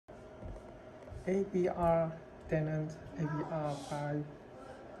Denon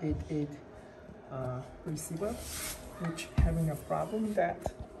AVR-588 receiver, which having a problem that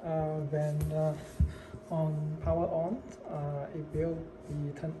when on power on, it will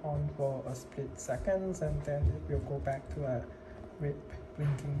be turned on for a split seconds, and then it will go back to a red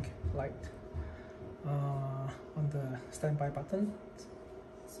blinking light on the standby button.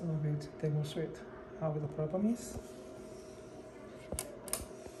 So we'll demonstrate how the problem is.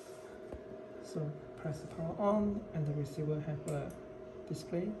 So press the power on, and the receiver have a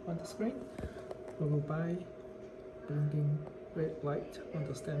display on the screen, followed by blinking red light on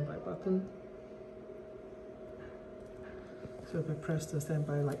the standby button. So if I press the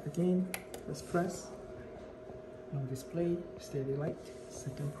standby light again, first press, no display, steady light,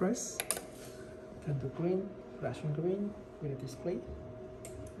 second press, turn to green, flashing green with a display,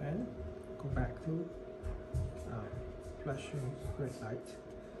 and go back to flashing red light.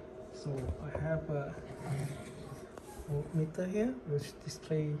 So I have a voltmeter here which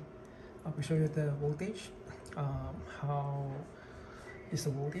display. I will show you the voltage, how is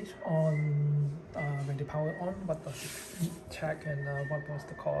the voltage on when the power on, what does it check, and what was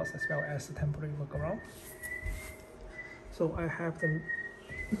the cause, as well as the temporary workaround. So I have the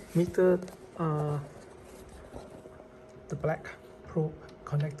meter, the black probe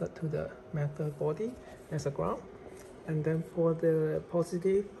connected to the metal body as a ground, and then for the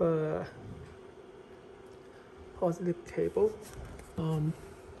positive cable,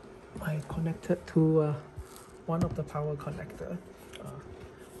 I connected to one of the power connector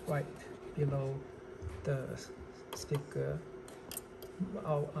right below the speaker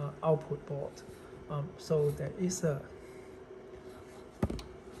output board. So there is a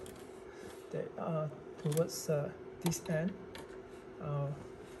towards this end,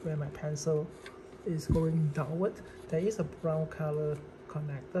 where my pencil is going downward, there is a brown color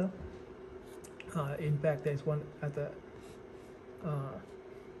connector. In fact, there's one at the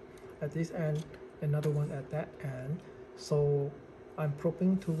at this end, another one at that end. So I'm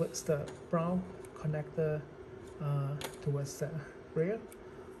probing towards the brown connector, towards the rear.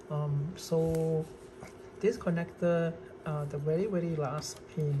 So this connector, the very last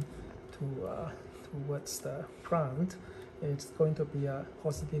pin towards the front, it's going to be a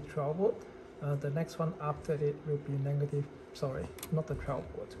positive 12 volt. The next one after it will be negative, sorry, not the 12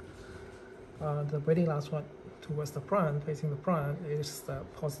 volt. The very last one towards the front, facing the front, is the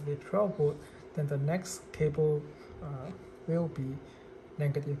positive 12 volt. Then the next cable will be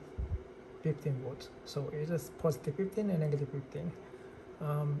negative 15 volts. So it is positive 15 and negative 15.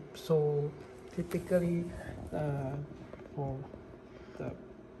 So typically for the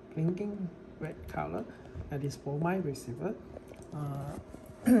blinking red color, that is for my receiver,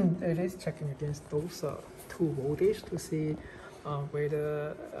 it is checking against those two voltage to see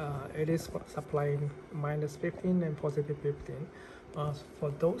whether it is supplying minus 15 and positive 15.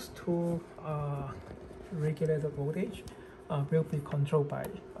 For those two regulated voltage will be controlled by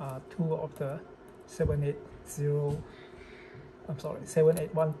two of the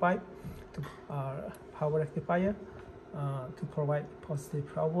 7815 to power rectifier to provide positive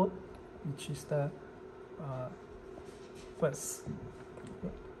 12 volt, which is the first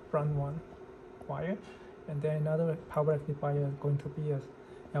front one wire, and then another power rectifier going to be a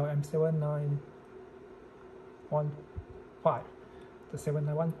LM7915. The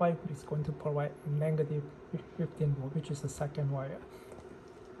 7915 is going to provide negative 15 volt, which is the second wire.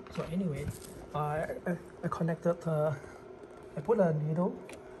 So anyway, I connected, I put a needle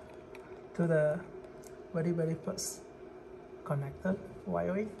to the very first connector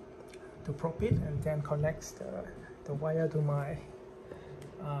wiring to probe it, and then connects the wire to my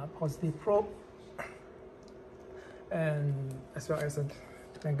positive probe, and as well as a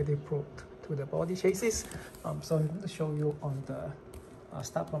negative probe to the body chassis. So I'm going to show you on the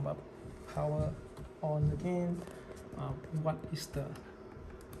start from a power on again, what is the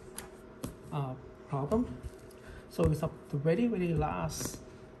problem. So it's up the very last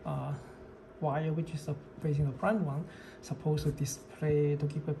wire, which is facing the front one, supposed to display to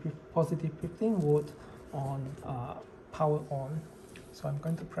give a positive 15 volt on power on. So I'm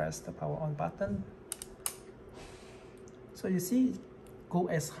going to press the power on button. So you see, go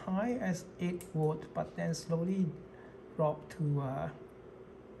as high as 8 volt, but then slowly drop to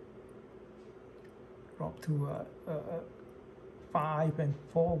 5 and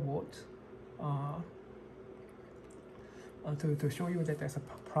 4 volts. To show you that there's a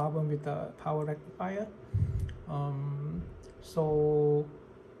problem with the power rectifier. So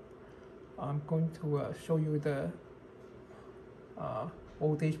I'm going to show you the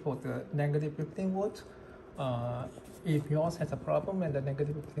voltage for the negative 15 volts. if yours has a problem, and the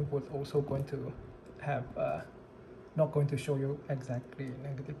negative 15 volt also going to have not going to show you exactly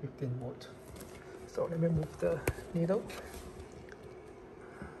negative 15 volt. So let me move the needle.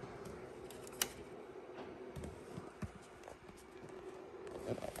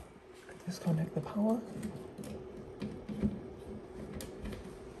 Disconnect the power.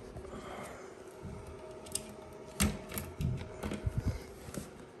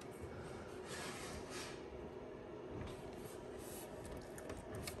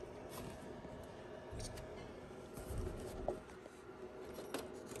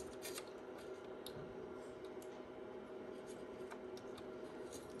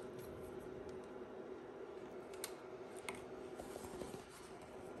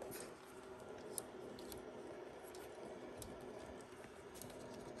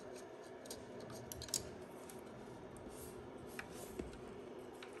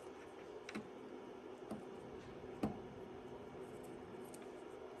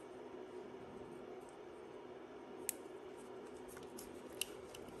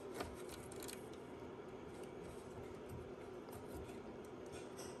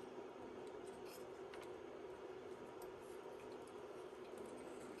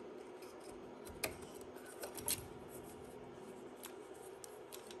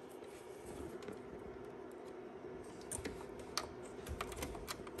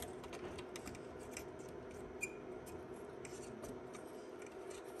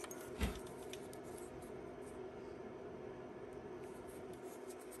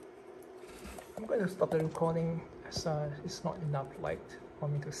 I'm going to stop the recording as it's not enough light for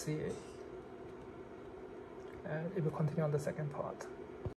me to see it, and it will continue on the second part.